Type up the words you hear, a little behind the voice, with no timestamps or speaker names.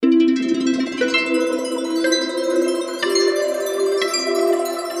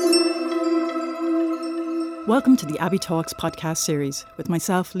Welcome to the Abbey Talks podcast series with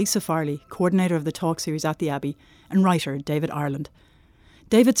myself, Lisa Farley, coordinator of the talk series at the Abbey, and writer David Ireland.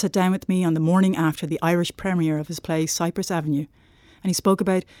 David sat down with me on the morning after the Irish premiere of his play Cypress Avenue, and he spoke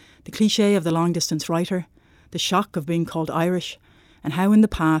about the cliché of the long-distance writer, the shock of being called Irish, and how in the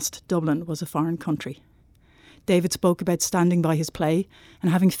past Dublin was a foreign country. David spoke about standing by his play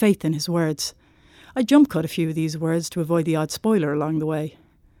and having faith in his words. I jump-cut a few of these words to avoid the odd spoiler along the way,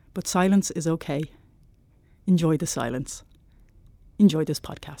 but silence is okay. Enjoy the silence. Enjoy this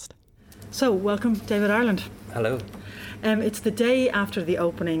podcast. So, welcome, David Ireland. Hello. It's the day after the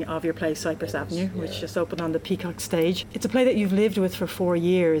opening of your play Cypress Avenue, which just opened on the Peacock stage. It's a play that you've lived with for 4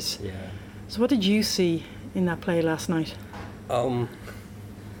 years. Yeah. So what did you see in that play last night? It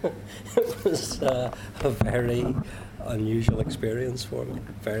was a very unusual experience for me.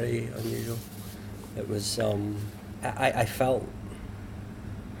 Very unusual. It was, I felt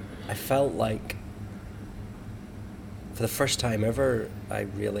like for the first time ever, I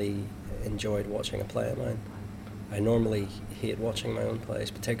really enjoyed watching a play of mine. I normally hate watching my own plays,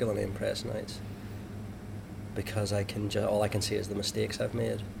 particularly in press nights, because all I can see is the mistakes I've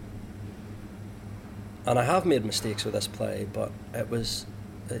made. And I have made mistakes with this play, but it was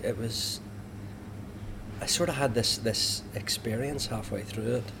I sort of had this experience halfway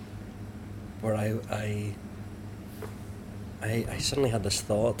through it where I suddenly had this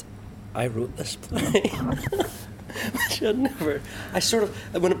thought, I wrote this play. Which I'd never.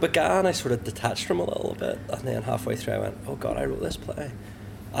 When it began, I sort of detached from it a little bit, and then halfway through, I went, "Oh God, I wrote this play,"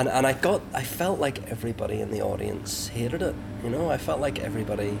 and I felt like everybody in the audience hated it. You know, I felt like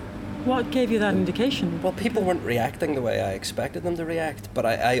everybody. What gave you that indication? Well, people weren't reacting the way I expected them to react, but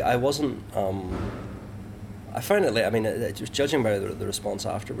I wasn't. I found it. I mean, judging by the response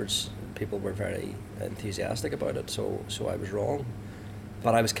afterwards, people were very enthusiastic about it. So I was wrong.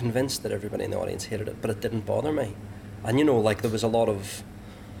 But I was convinced that everybody in the audience hated it, but it didn't bother me. And there was a lot of,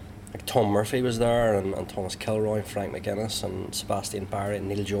 Tom Murphy was there, and Thomas Kilroy, Frank McGuinness, and Sebastian Barry, and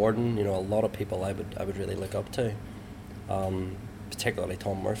Neil Jordan. A lot of people I would really look up to, particularly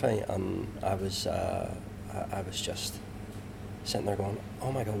Tom Murphy. And I was just sitting there going,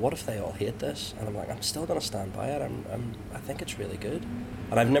 oh my God, what if they all hate this? And I'm like, I'm still going to stand by it. I think it's really good.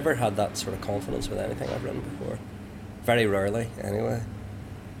 And I've never had that sort of confidence with anything I've written before. Very rarely, anyway.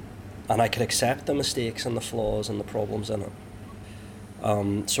 And I could accept the mistakes and the flaws and the problems in it.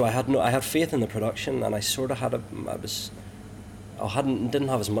 So I had faith in the production, and I sort of didn't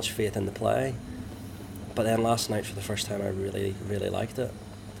have as much faith in the play. But then last night, for the first time, I really, really liked it.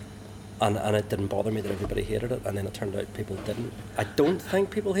 And it didn't bother me that everybody hated it, and then it turned out people didn't. I don't think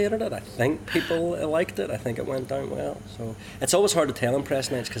people hated it. I think people liked it. I think it went down well. So it's always hard to tell in press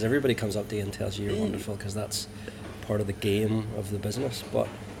nights, because everybody comes up to you and tells you you're wonderful, because that's part of the game of the business. But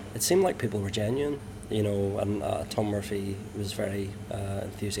it seemed like people were genuine, and Tom Murphy was very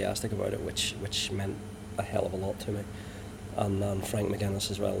enthusiastic about it, which meant a hell of a lot to me. And Frank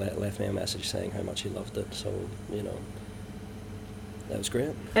McGuinness as well left me a message saying how much he loved it. So, that was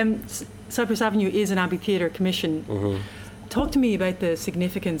great. Cypress Avenue is an Abbey Theatre commission. Mm-hmm. Talk to me about the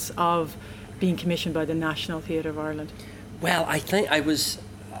significance of being commissioned by the National Theatre of Ireland. Well, I think I was...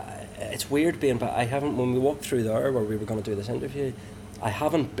 it's weird being... But I haven't... When we walked through there, where we were going to do this interview, I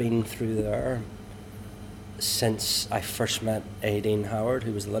haven't been through there since I first met Aideen Howard,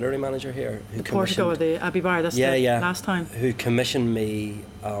 who was the literary manager here. The Portico of the Abbey Bar, that's the last time. Who commissioned me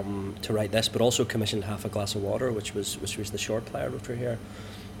to write this, but also commissioned Half a Glass of Water, which was the short play I wrote for here.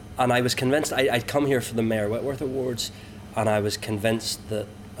 And I was convinced, I'd come here for the Mayor Whitworth Awards, and I was convinced that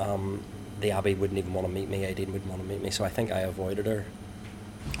the Abbey wouldn't even want to meet me, Aideen wouldn't want to meet me, so I think I avoided her.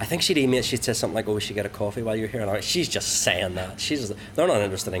 I think she'd say something like, "Oh, we should get a coffee while you're here." And she's just saying that. They're not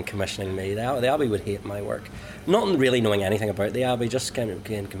interested in commissioning me. The Abbey would hate my work. Not really knowing anything about the Abbey, just kind of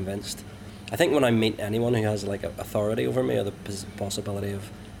getting convinced. I think when I meet anyone who has authority over me or the possibility of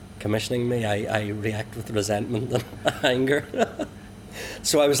commissioning me, I react with resentment and anger.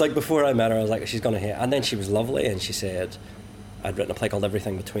 So I was like, before I met her, I was like, she's going to hate. And then she was lovely, and she said, I'd written a play called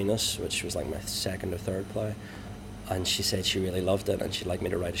Everything Between Us, which was like my second or third play. And she said she really loved it, and she'd like me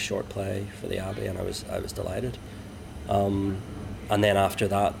to write a short play for the Abbey, and I was delighted. And then after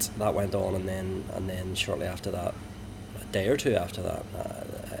that went on, and then shortly after that, a day or two after that,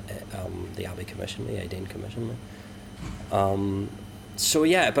 the Abbey commissioned me, Aideen commissioned me. So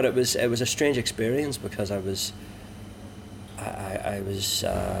yeah, but it was a strange experience, because I was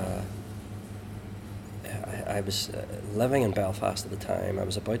living in Belfast at the time. I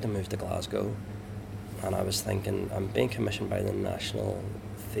was about to move to Glasgow. And I was thinking, I'm being commissioned by the National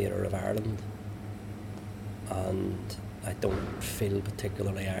Theatre of Ireland, and I don't feel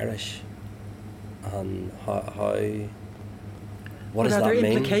particularly Irish. and how what But does are that there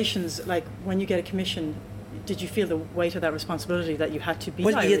mean? implications, like when you get a commission, did you feel the weight of that responsibility that you had to be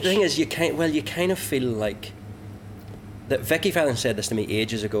Well, Irish? the thing is, you kind of feel like that. Vicky Fallon said this to me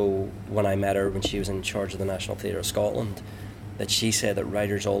ages ago when I met her when she was in charge of the National Theatre of Scotland, that she said that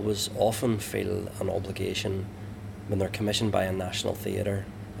writers often feel an obligation when they're commissioned by a national theatre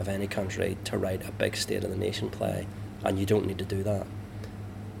of any country to write a big State of the Nation play, and you don't need to do that.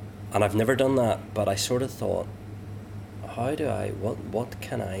 And I've never done that, but I sort of thought, what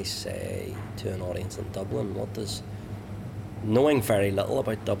can I say to an audience in Dublin? Knowing very little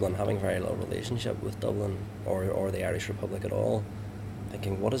about Dublin, having very little relationship with Dublin or the Irish Republic at all,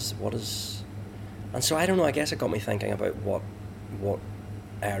 thinking what is, and so I don't know. I guess it got me thinking about what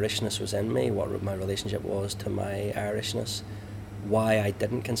Irishness was in me, what my relationship was to my Irishness, why I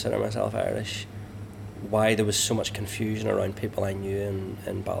didn't consider myself Irish, why there was so much confusion around people I knew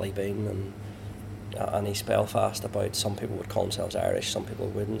in Ballybean and East Belfast about some people would call themselves Irish, some people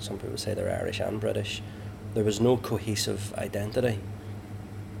wouldn't, some people would say they're Irish and British. There was no cohesive identity,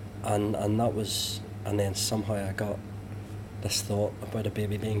 and that was, and then somehow I got this thought about a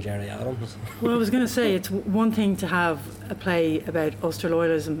baby being Gerry Adams. Well, I was going to say, it's one thing to have a play about Ulster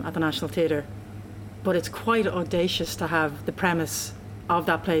loyalism at the National Theatre, but it's quite audacious to have the premise of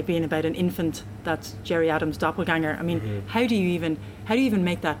that play being about an infant that's Gerry Adams' doppelganger. I mean, how do you even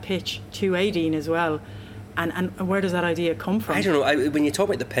make that pitch to Aideen as well? And where does that idea come from? I don't know. When you talk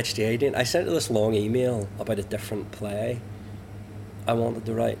about the pitch to Aideen, I sent her this long email about a different play I wanted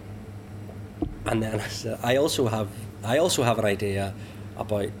to write, and then I said, I also have an idea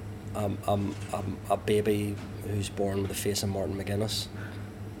about a baby who's born with the face of Martin McGuinness,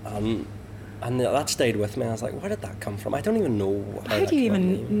 and that stayed with me. I was like, where did that come from? I don't even know. How do you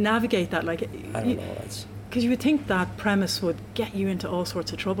even navigate that? Like, I don't know. Because you would think that premise would get you into all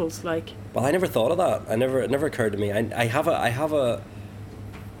sorts of troubles, like. Well, I never thought of that. It never occurred to me.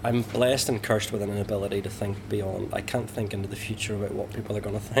 I'm blessed and cursed with an inability to think beyond. I can't think into the future about what people are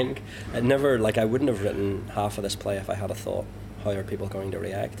going to think. I wouldn't have written half of this play if I had a thought, how are people going to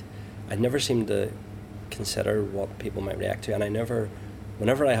react? I never seem to consider what people might react to, and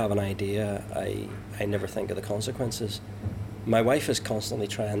whenever I have an idea, I never think of the consequences. My wife is constantly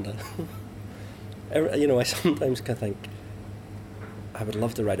trying to, I sometimes can think, I would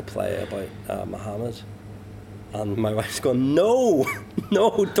love to write a play about Muhammad. And my wife's going, no,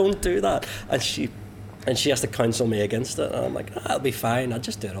 don't do that. And she has to counsel me against it. And I'm like, I'll be fine. I'll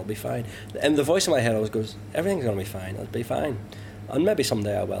just do it. I'll be fine. And the voice in my head always goes, everything's going to be fine. I'll be fine. And maybe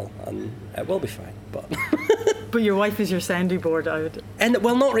someday I will. And it will be fine. But But your wife is your sounding board, I would. And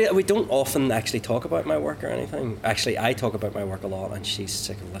well, not really. We don't often actually talk about my work or anything. Actually, I talk about my work a lot, and she's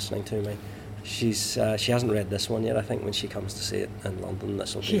sick of listening to me. She hasn't read this one yet. I think when she comes to see it in London,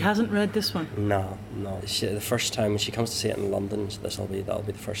 She hasn't read this one? No. The first time when she comes to see it in London, that'll be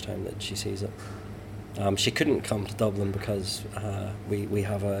the first time that she sees it. She couldn't come to Dublin because we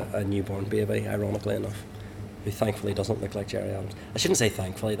have a newborn baby, ironically enough, who thankfully doesn't look like Gerry Adams. I shouldn't say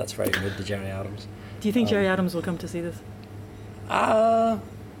thankfully. That's very rude to Gerry Adams. Do you think Gerry Adams will come to see this?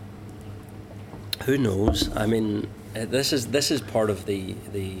 Who knows? I mean, this is part of the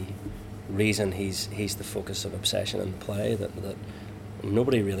reason he's the focus of obsession in the play, that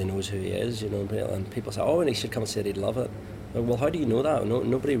nobody really knows who he is, and people say, and he should come and see it, he'd love it. Well, how do you know that?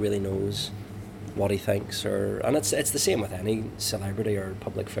 Nobody really knows what he thinks, and it's the same with any celebrity or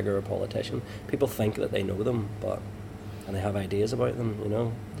public figure or politician. People think that they know them, and they have ideas about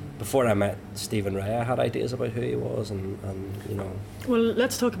them, Before I met Stephen Ray, I had ideas about who he was, and. Well,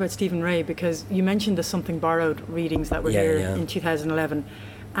 let's talk about Stephen Ray, because you mentioned the Something Borrowed readings that were here in 2011,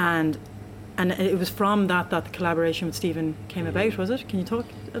 and it was from that the collaboration with Stephen came about, was it? Can you talk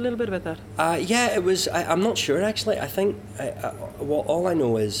a little bit about that? Yeah, it was. I'm not sure actually. I think all I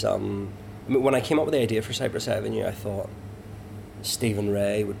know is when I came up with the idea for Cypress Avenue, I thought Stephen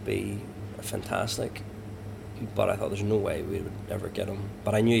Ray would be fantastic. But I thought there's no way we would ever get him.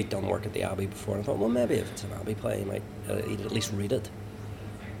 But I knew he'd done work at the Abbey before, and I thought, well, maybe if it's an Abbey play, he'd at least read it.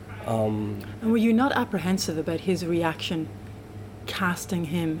 And were you not apprehensive about his reaction casting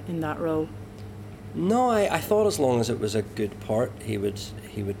him in that role? No, I thought as long as it was a good part, he would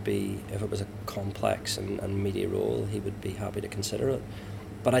be, if it was a complex and meaty role, he would be happy to consider it.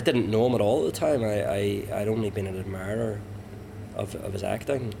 But I didn't know him at all at the time. I'd only been an admirer of his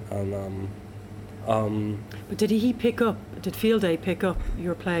acting, and. But did Field Day pick up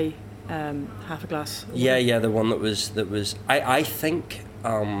your play, Half a Glass? Yeah, the one that was. I think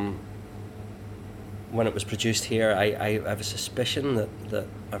when it was produced here, I have a suspicion that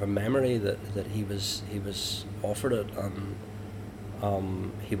I have a memory that he was offered it,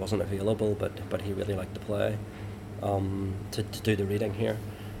 He wasn't available, but he really liked to play, to do the reading here.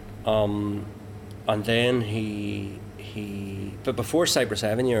 And then but before Cypress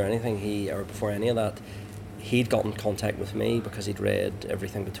Avenue or anything, or before any of that, he'd got in contact with me because he'd read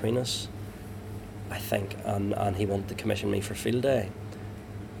Everything Between Us, I think, and he wanted to commission me for Field Day.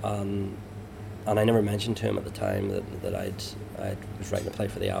 And I never mentioned to him at the time that I was writing a play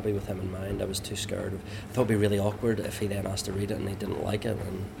for the Abbey with him in mind. I was too scared. I thought it'd be really awkward if he then asked to read it and he didn't like it.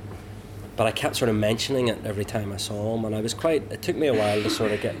 But I kept sort of mentioning it every time I saw him, and it took me a while to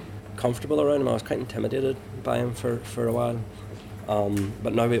sort of get comfortable around him. I was quite intimidated by him for a while.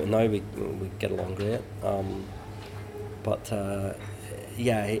 But now we get along great.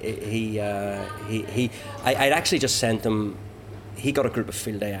 I'd actually just sent him. He got a group of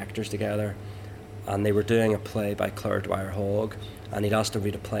Field Day actors together, and they were doing a play by Claire Dwyer Hogg, and he'd asked to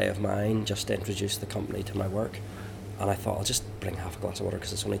read a play of mine just to introduce the company to my work. And I thought, I'll just bring half a glass of water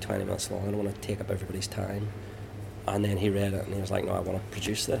because it's only 20 minutes long. I don't want to take up everybody's time. And then he read it and he was like, no, I want to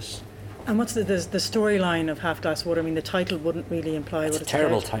produce this. And what's the storyline of Half Glass of Water? I mean, the title wouldn't really imply what it's a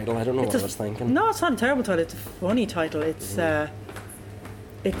terrible about. Title. I don't know what I was thinking. No, it's not a terrible title. It's a funny title. It's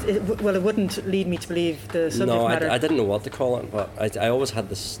it wouldn't lead me to believe the subject matter. No, I didn't know what to call it, but I always had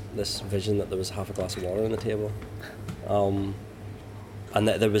this vision that there was half a glass of water on the table. And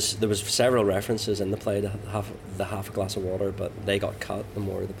there was several references in the play to half a glass of water, but they got cut the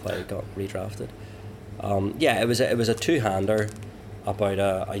more the play got redrafted. It was a two-hander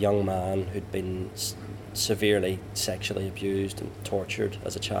about a young man who'd been severely sexually abused and tortured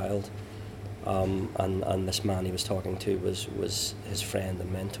as a child, and this man he was talking to was his friend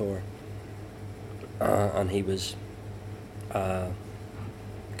and mentor, and he was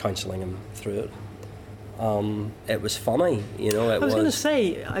counselling him through it. It was funny, you know. I was going to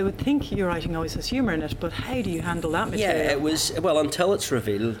say, I would think your writing always has humour in it, but how do you handle that material? Yeah, it was, well, until it's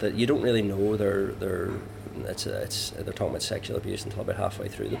revealed that you don't really know they're talking about sexual abuse until about halfway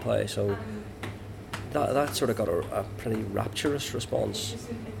through the play. So that sort of got a pretty rapturous response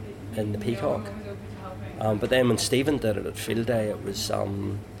in the Peacock. But then when Stephen did it at Field Day, it was,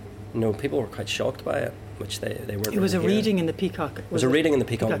 people were quite shocked by it, which they weren't. It was really a reading in the Peacock. It was a reading in the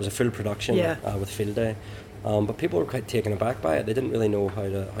Peacock. It was a full production with Field Day. But people were quite taken aback by it. They didn't really know how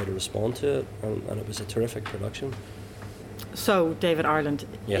to respond to it, and it was a terrific production. So, David Ireland,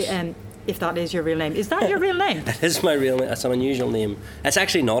 yes. If that is your real name, is that your real name? That is my real name. It's an unusual name. It's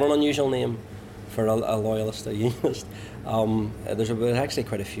actually not an unusual name for a loyalist, a unionist. There's actually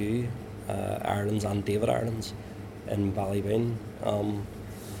quite a few Irelands and David Irelands in Ballybean.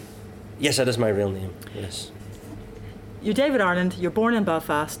 Yes, it is my real name, yes. You're David Ireland, you're born in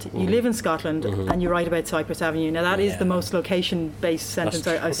Belfast, you live in Scotland, and you write about Cypress Avenue. Now that is the most location-based sentence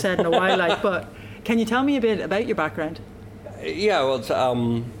I've said in a while, but can you tell me a bit about your background? Yeah, well,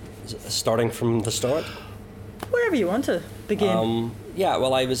 starting from the start. Wherever you want to begin.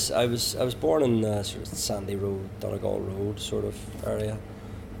 Well, I was born in the sort of Sandy Road, Donegal Road sort of area,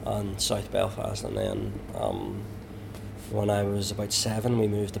 and South Belfast, and then when I was about 7, we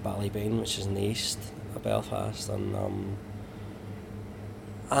moved to Ballybean, which is in the east of Belfast, and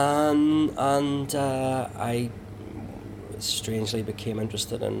I strangely became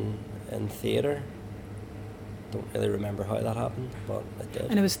interested in theatre. Don't really remember how that happened, but it did.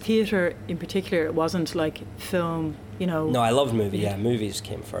 And it was theatre in particular. It wasn't like film, No, I loved movies. Yeah, movies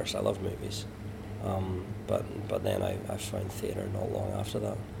came first. I loved movies, but then I found theatre not long after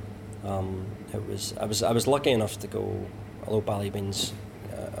that. I was lucky enough to go. Although Ballybean's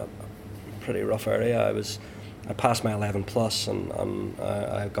a pretty rough area, I passed my 11 plus, and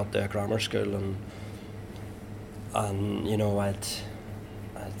I got to a grammar school, and I'd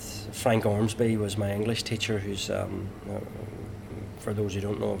Frank Ormsby was my English teacher, who's for those who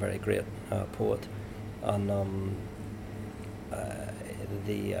don't know, a very great poet, and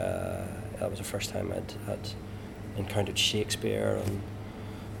that was the first time I'd encountered Shakespeare, and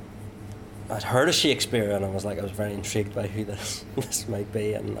I'd heard of Shakespeare, and I was very intrigued by who this might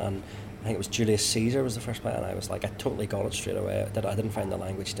be, and I think it was Julius Caesar was the first play, and I was like, I totally got it straight away. I didn't find the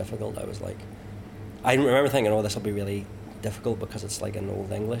language difficult. I was like, I remember thinking, this will be really difficult because it's like in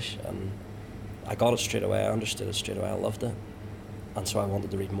Old English, and I got it straight away. I understood it straight away. I loved it, and so I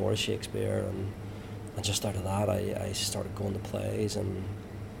wanted to read more of Shakespeare, and just out of that, I started going to plays, and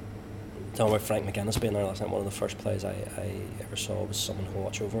talking about Frank McGuinness being there last night. One of the first plays I ever saw was Someone Who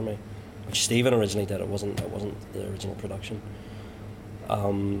Watch Over Me, which Stephen originally did. It wasn't the original production.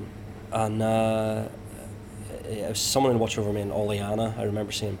 It was Someone Who Watch Over Me and Oleanna. I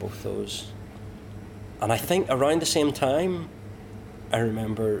remember seeing both those. And I think around the same time, I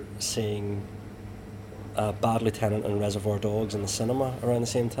remember seeing Bad Lieutenant and Reservoir Dogs in the cinema around the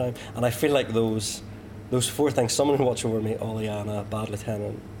same time, and I feel like those four things, Someone Who Watched Over Me, Oleana, Bad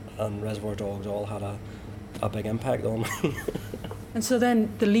Lieutenant, and Reservoir Dogs all had a big impact on me. And so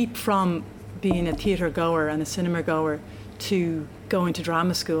then the leap from being a theatre goer and a cinema goer to going to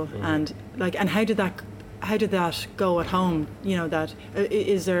drama school, and how did that go at home? You know, that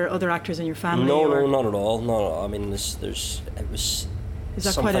is there other actors in your family? No, not at all. No, I mean, it was is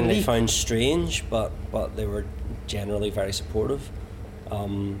that something quite a they leap? found strange, but they were generally very supportive.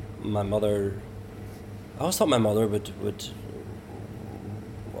 My mother, I always thought my mother would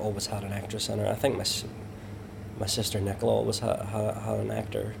always had an actress in her. I think my sister Nicola always had an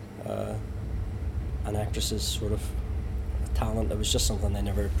actor, an actress's sort of talent. It was just something they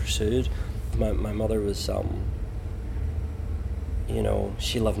never pursued. My mother was,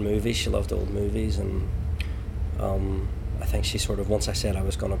 she loved movies. She loved old movies, and I think she sort of, once I said I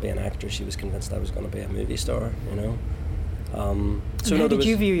was going to be an actor, she was convinced I was going to be a movie star. And how did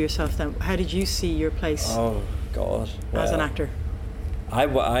you view yourself then? How did you see your place? Oh God! As an actor.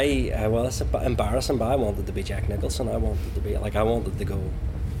 Well, it's a bit embarrassing, but I wanted to be Jack Nicholson. I wanted to go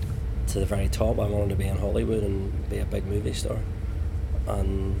to the very top. I wanted to be in Hollywood and be a big movie star,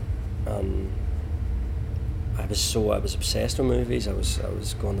 and I was obsessed with movies. I was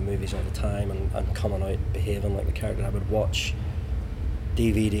going to movies all the time and coming out behaving like the character. I would watch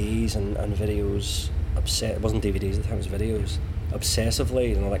DVDs and videos. It wasn't DVDs at the time; it was videos.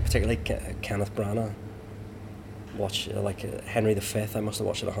 Obsessively, like particularly Kenneth Branagh. Watch Henry V. I must have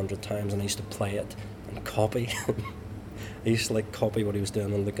watched it 100 times, and I used to play it and copy. I used to copy what he was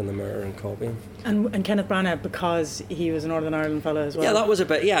doing and look in the mirror and copy him. And Kenneth Branagh, because he was a Northern Ireland fellow as well. Yeah, that was a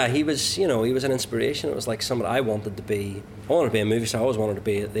bit. Yeah, he was. He was an inspiration. It was like somebody I wanted to be. I wanted to be a movie star. I always wanted to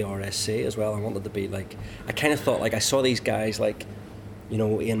be at the RSC as well. I wanted to be I kind of thought I saw these guys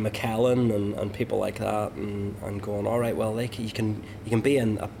Ian McKellen and people like that, and going, all right, well, you can be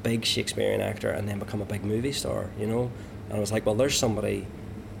a big Shakespearean actor and then become a big movie star, And I was like, well, there's somebody,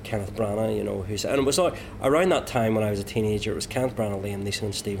 Kenneth Branagh, who's, and it was around that time when I was a teenager. It was Kenneth Branagh, Liam Neeson,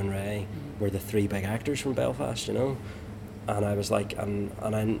 and Stephen Ray were the three big actors from Belfast, And I was like, and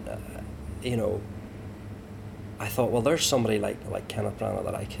I, I thought, well, there's somebody like Kenneth Branagh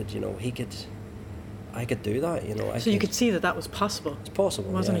that I could, I could do that, So you could see that was possible. It's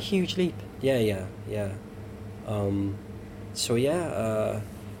possible. It wasn't a huge leap. Yeah. So yeah.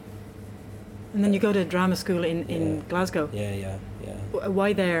 And then you go to drama school in Glasgow. Yeah.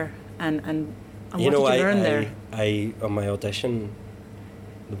 Why there? And what did you learn there? I on my audition,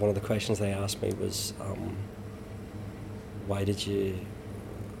 one of the questions they asked me was, why did you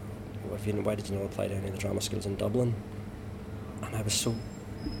not apply to any of the drama schools in Dublin? And I was so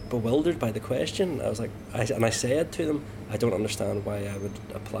bewildered by the question. I was like, I said to them, I don't understand why I would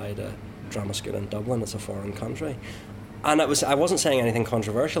apply to drama school in Dublin. It's a foreign country. And I wasn't saying anything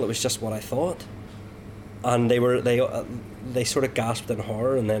controversial. It was just what I thought. And they sort of gasped in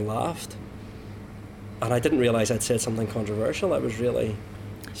horror and then laughed. And I didn't realise I'd said something controversial. I was really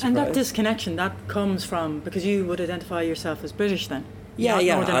surprised. And that disconnection, that comes from, because you would identify yourself as British then? Yeah,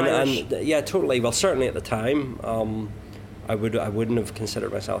 and totally. Well, certainly at the time, I wouldn't have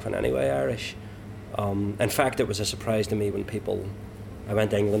considered myself in any way Irish. In fact, it was a surprise to me when I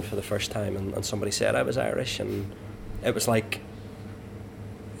went to England for the first time and somebody said I was Irish, and it was like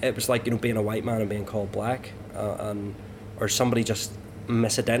being a white man and being called black, or somebody just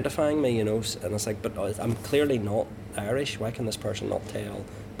misidentifying me, and it's like, but I'm clearly not Irish. Why can this person not tell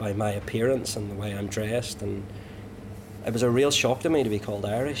by my appearance and the way I'm dressed? And it was a real shock to me to be called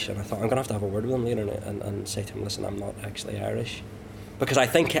Irish, and I thought I'm going to have a word with him later and say to him, listen, I'm not actually Irish. Because I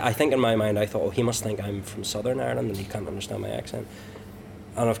think in my mind I thought, he must think I'm from Southern Ireland and he can't understand my accent.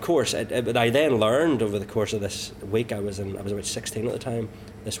 And of course, I then learned over the course of this week, I was about 16 at the time,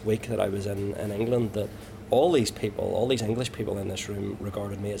 this week that I was in England, that all these English people in this room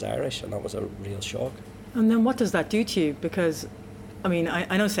regarded me as Irish, and that was a real shock. And then what does that do to you? Because, I mean,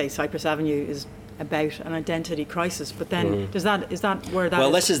 I know, say, Cypress Avenue is about an identity crisis, but then is that where that?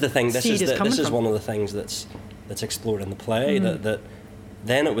 Well, this is the thing. This is one of the things that's explored in the play. That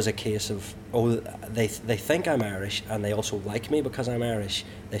then it was a case of they think I'm Irish and they also like me because I'm Irish.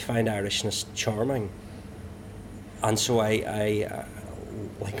 They find Irishness charming, and so I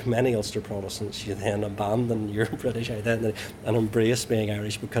like many Ulster Protestants, you then abandon your British identity and embrace being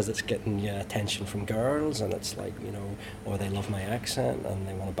Irish because it's getting you attention from girls, and it's like, or they love my accent and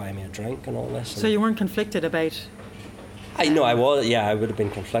they want to buy me a drink and all this. So you weren't conflicted about? I would have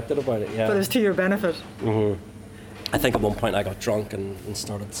been conflicted about it, yeah. But it was to your benefit. Mm-hmm. I think at one point I got drunk and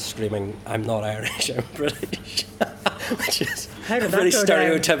started screaming, I'm not Irish, I'm British. which is How did a that very go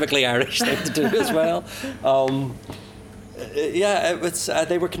down? stereotypically Irish thing to do as well. Yeah, it was.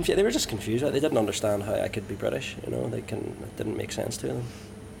 They were confused. They were just confused. They didn't understand how I could be British. It didn't make sense to them.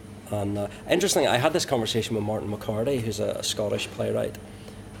 And interestingly, I had this conversation with Martin McCarty, who's a Scottish playwright,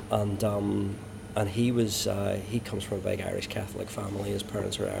 and he comes from a big Irish Catholic family. His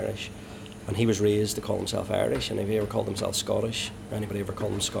parents are Irish, and he was raised to call himself Irish. And if he ever called himself Scottish, or anybody ever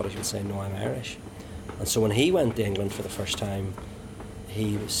called him Scottish, would say, "No, I'm Irish." And so when he went to England for the first time,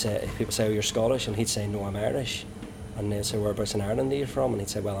 people say, "Oh, you're Scottish," and he'd say, "No, I'm Irish." And they'd say, "Whereabouts in Ireland are you from?" And he'd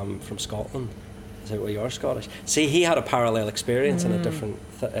say, "Well, I'm from Scotland." I'd say, "Well, you're Scottish." See, he had a parallel experience in a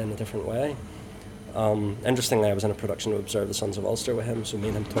different way. Interestingly, I was in a production of Observe the Sons of Ulster with him, so me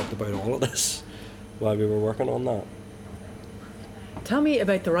and him talked about all of this while we were working on that. Tell me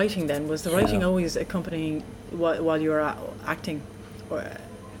about the writing then. Was the writing always accompanying while you were acting?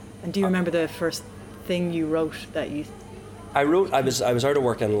 And do you remember the first thing you wrote that you... I was out of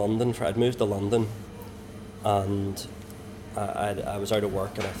work in London. I'd moved to London, and I was out of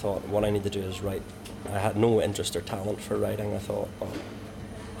work, and I thought, what I need to do is write. I had no interest or talent for writing. I thought,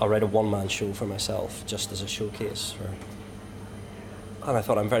 I'll write a one-man show for myself, just as a showcase. And I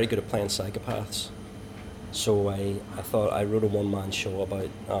thought, I'm very good at playing psychopaths. So I thought I wrote a one-man show about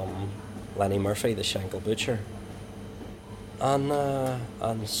Lenny Murphy, the Shankill Butcher.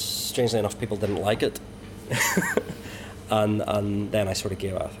 And strangely enough, people didn't like it. And then I sort of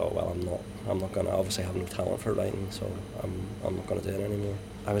gave up. I thought, well, I'm not going to, obviously have no talent for writing, so I'm not going to do it anymore.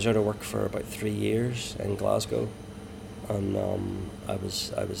 I was out of work for about 3 years in Glasgow, and I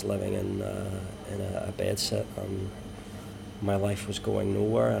was living in a bed sit, and my life was going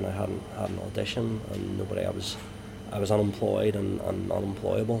nowhere, and I hadn't had an audition, and I was unemployed and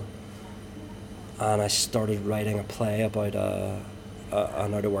unemployable. And I started writing a play about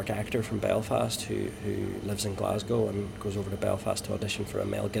an out-of-work actor from Belfast who lives in Glasgow and goes over to Belfast to audition for a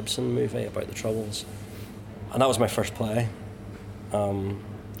Mel Gibson movie about the Troubles. And that was my first play.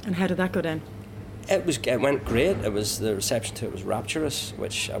 And how did that go down? It went great. The reception to it was rapturous,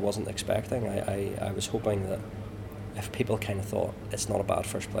 which I wasn't expecting. I was hoping that if people kind of thought, it's not a bad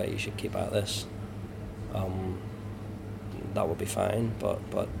first play, you should keep at this, that would be fine. But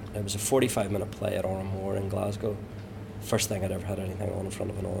it was a 45-minute play at Oranmore in Glasgow. First thing I'd ever had anything on in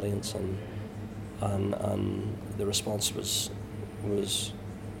front of an audience, and the response was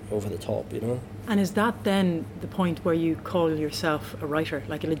over the top, And is that then the point where you call yourself a writer,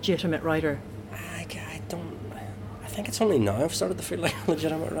 like a legitimate writer? I think it's only now I've started to feel like a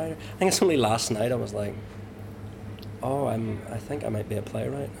legitimate writer. I think it's only last night I was like, oh, I think I might be a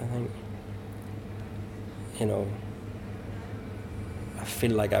playwright. I think, I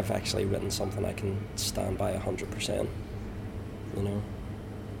feel like I've actually written something I can stand by 100%,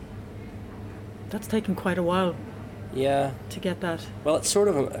 That's taken quite a while. Yeah. To get that. Well,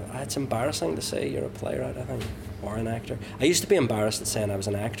 it's embarrassing to say you're a playwright, I think, or an actor. I used to be embarrassed at saying I was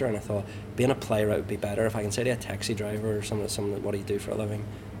an actor, and I thought being a playwright would be better. If I can say to a taxi driver or someone, what do you do for a living?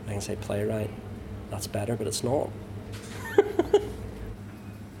 I can say playwright. That's better, but it's not.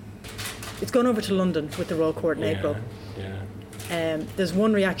 It's gone over to London with the Royal Court in April. Yeah. There's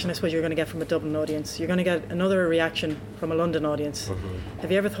one reaction I suppose you're going to get from a Dublin audience. You're going to get another reaction from a London audience. Mm-hmm.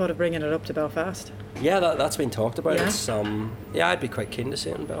 Have you ever thought of bringing it up to Belfast? Yeah, that's been talked about. Yeah? It's I'd be quite keen to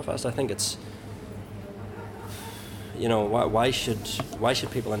see it in Belfast. I think it's, why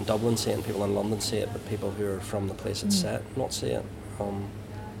should people in Dublin see it and people in London see it, but people who are from the place it's set not see it?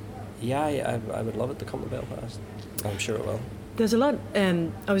 I would love it to come to Belfast. I'm sure it will. There's a lot. I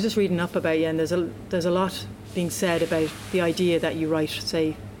was just reading up about you, and there's a lot being said about the idea that you write,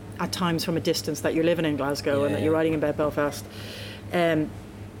 say, at times from a distance, that you're living in Glasgow and that you're writing about Belfast.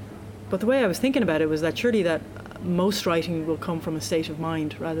 But the way I was thinking about it was that surely that most writing will come from a state of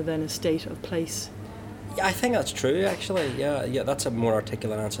mind rather than a state of place. Yeah, I think that's true, actually. Yeah, that's a more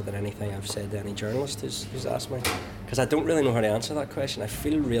articulate answer than anything I've said to any journalist who's asked me. Because I don't really know how to answer that question. I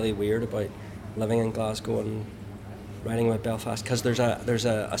feel really weird about living in Glasgow and writing about Belfast, because there's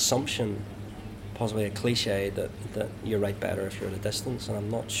a assumption, possibly a cliche, that you write better if you're at a distance, and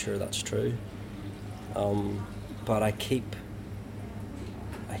I'm not sure that's true. But I keep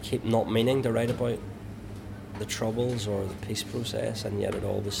not meaning to write about the Troubles or the peace process, and yet it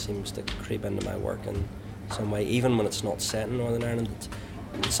always seems to creep into my work in some way. Even when it's not set in Northern Ireland,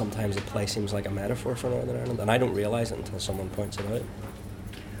 sometimes the play seems like a metaphor for Northern Ireland, and I don't realise it until someone points it out.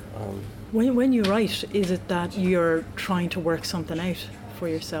 When you write, is it that you're trying to work something out for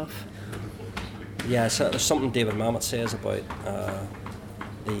yourself? Yeah, so there's something David Mamet says about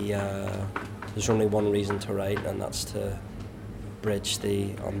there's only one reason to write, and that's to bridge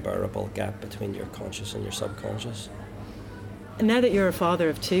the unbearable gap between your conscious and your subconscious. now that you're a father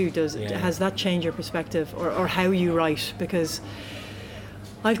of two, has that changed your perspective or how you write? Because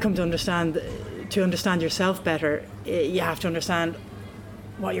I've come to understand yourself better, you have to understand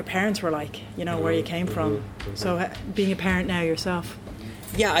what your parents were like, where you came from. So being a parent now yourself.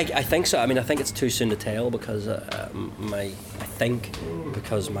 Yeah, I think so. I mean, I think it's too soon to tell because my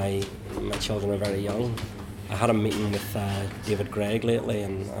children are very young. I had a meeting with David Gregg lately,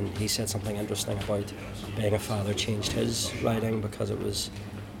 and he said something interesting about being a father changed his writing because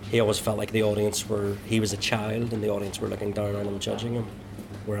he always felt like he was a child and the audience were looking down on him, judging him.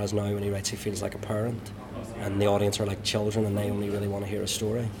 Whereas now when he writes, he feels like a parent, and the audience are like children and they only really want to hear a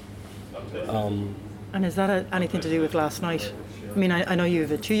story. And is that anything to do with last night? I mean, I know you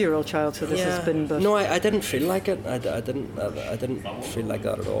have a 2-year-old child, so this has been. But no, I didn't feel like it. I didn't feel like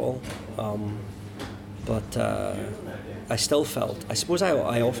that at all. But I still felt. I suppose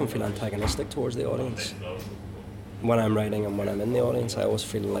I often feel antagonistic towards the audience when I'm writing and when I'm in the audience. I always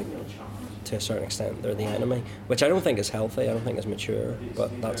feel like, to a certain extent, they're the enemy, which I don't think is healthy. I don't think is mature.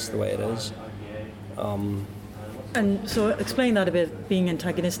 But that's the way it is. And so explain that a bit, being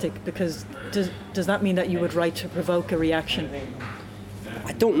antagonistic, because does that mean that you would write to provoke a reaction?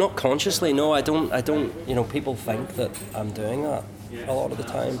 I don't, not consciously, no, I don't, people think that I'm doing that a lot of the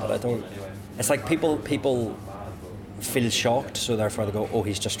time, but I don't. It's like people feel shocked, so therefore they go, oh,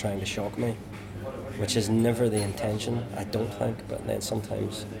 he's just trying to shock me, which is never the intention, I don't think, but then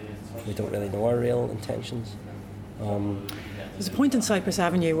sometimes we don't really know our real intentions. There's a point in Cypress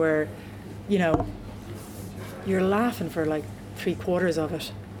Avenue where, you're laughing for like 3/4 of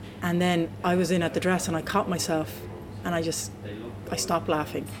it, and then I was in at the dress and I caught myself and I stopped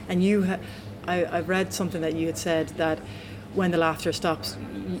laughing. And I read something that you had said that when the laughter stops,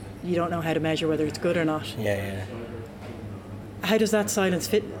 you don't know how to measure whether it's good or not. Yeah. How does that silence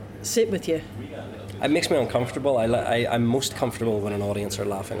sit with you? It makes me uncomfortable. I'm most comfortable when an audience are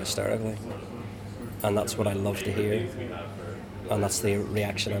laughing hysterically, and that's what I love to hear, and that's the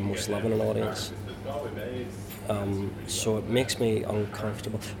reaction I most love in an audience. So it makes me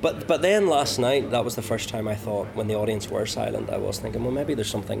uncomfortable. But then last night, that was the first time I thought, when the audience were silent, I was thinking, well, maybe there's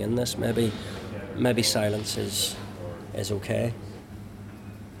something in this. Maybe silence is okay.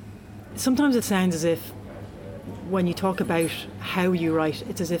 Sometimes it sounds as if when you talk about how you write,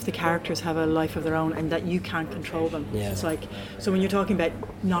 it's as if the characters have a life of their own and that you can't control them. Yeah. It's like, so when you're talking about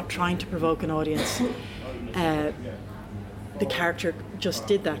not trying to provoke an audience, the character just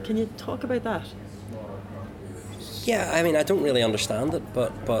did that. Can you talk about that? Yeah, I mean, I don't really understand it,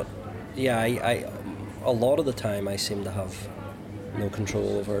 but yeah, I a lot of the time I seem to have no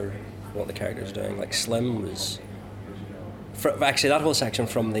control over what the character's doing. Like Slim was, actually that whole section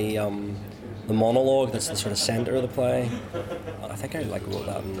from the monologue that's the sort of centre of the play, I think I wrote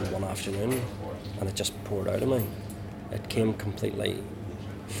that in one afternoon, and it just poured out of me. It came completely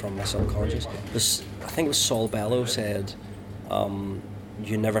from my subconscious. I think it was Saul Bellow said,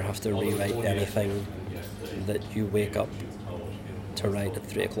 you never have to rewrite anything that you wake up to write at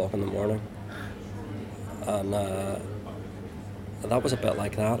 3 o'clock in the morning. And that was a bit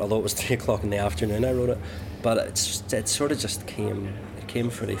like that, although it was 3 o'clock in the afternoon I wrote it. But it sort of just came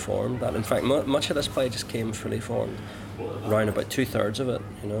fully formed. That, in fact, much of this play just came fully formed, around about 2/3 of it,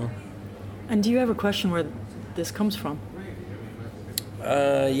 And do you ever question where this comes from?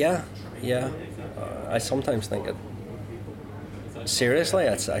 Yeah. I sometimes think it. Seriously,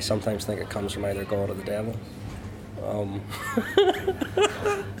 I sometimes think it comes from either God or the devil. And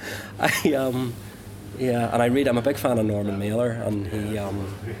I'm a big fan of Norman Mailer, and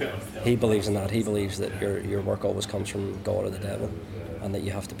he believes in that. He believes that your work always comes from God or the devil, and that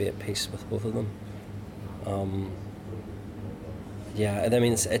you have to be at peace with both of them. I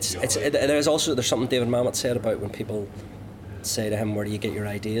mean, there's something David Mamet said about when people say to him, where do you get your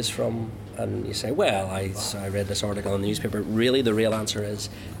ideas from? And you say, well, I read this article in the newspaper. Really, the real answer is,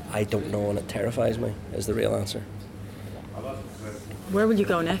 I don't know, and it terrifies me, is the real answer. Where will you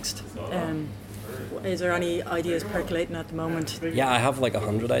go next? Is there any ideas percolating at the moment? Yeah, I have like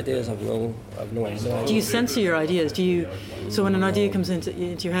 100 ideas. I've no idea. Do you censor your ideas? So when an idea comes into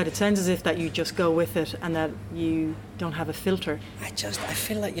your head, it sounds as if that you just go with it and that you don't have a filter. I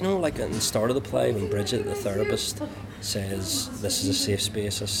feel like, like at the start of the play, when Bridget, the therapist, says this is a safe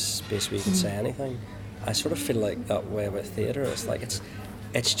space, a space where you can say anything, I sort of feel like that way about theatre. It's like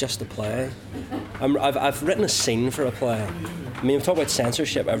it's just a play. I've written a scene for a play. I mean, we talk about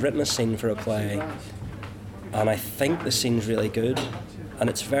censorship. I've written a scene for a play, and I think the scene's really good, and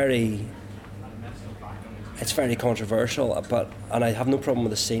it's very controversial. And I have no problem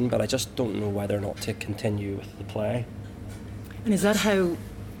with the scene, but I just don't know whether or not to continue with the play. And is that how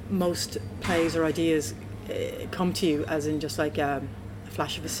most plays or ideas come to you as in just like a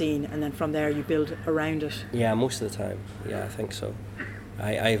flash of a scene, and then from there you build around it? Yeah, most of the time. Yeah, I think so.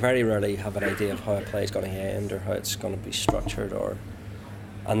 I very rarely have an idea of how a play is going to end or how it's going to be structured,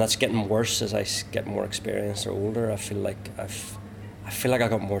 and that's getting worse as I get more experienced or older. I feel like I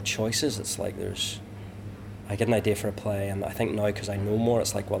got more choices. It's like I get an idea for a play, and I think now because I know more,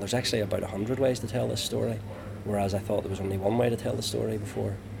 it's like, well, there's actually about 100 ways to tell this story, whereas I thought there was only one way to tell the story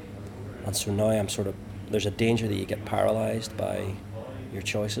before. And so now there's a danger that you get paralysed by your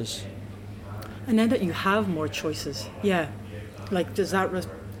choices. And now that you have more choices, like does that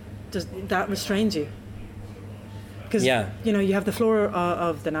restrain you? Because you have the floor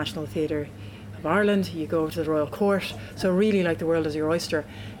of the National Theatre of Ireland, you go over to the Royal Court, so really like the world is your oyster.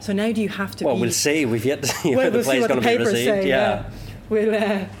 So now do you have to we'll see. We've yet to see how the play's going to be received.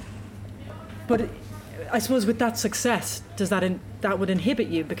 Say, but I suppose with that success, does that would inhibit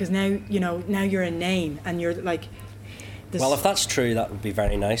you, because now you're a name and you're like this. Well, if that's true, that would be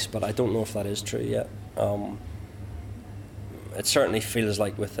very nice, but I don't know if that is true yet. It certainly feels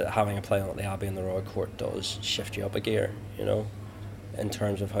like with having a play on at the Abbey and the Royal Court does shift you up a gear, in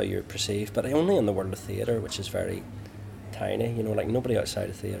terms of how you're perceived, but only in the world of theatre, which is very tiny. Like nobody outside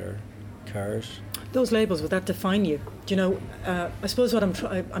of theatre cares. Those labels, would that define you? I suppose what I'm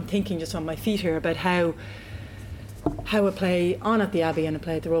thinking just on my feet here about how a play on at the Abbey and a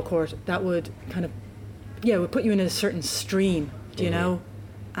play at the Royal Court, that would kind of would put you in a certain stream, do you know?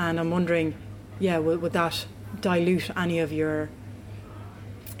 And I'm wondering, would that dilute any of your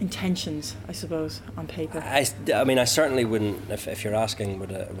intentions, I suppose, on paper? I mean, I certainly wouldn't. If you're asking,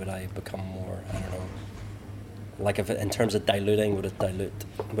 would I become more? I don't know. Like, if in terms of diluting, would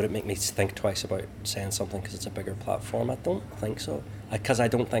it make me think twice about saying something because it's a bigger platform? I don't think so. Because I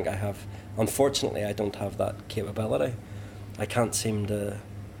don't think I have. Unfortunately, I don't have that capability. I can't seem to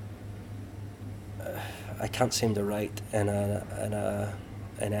write in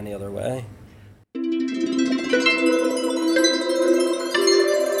any other way.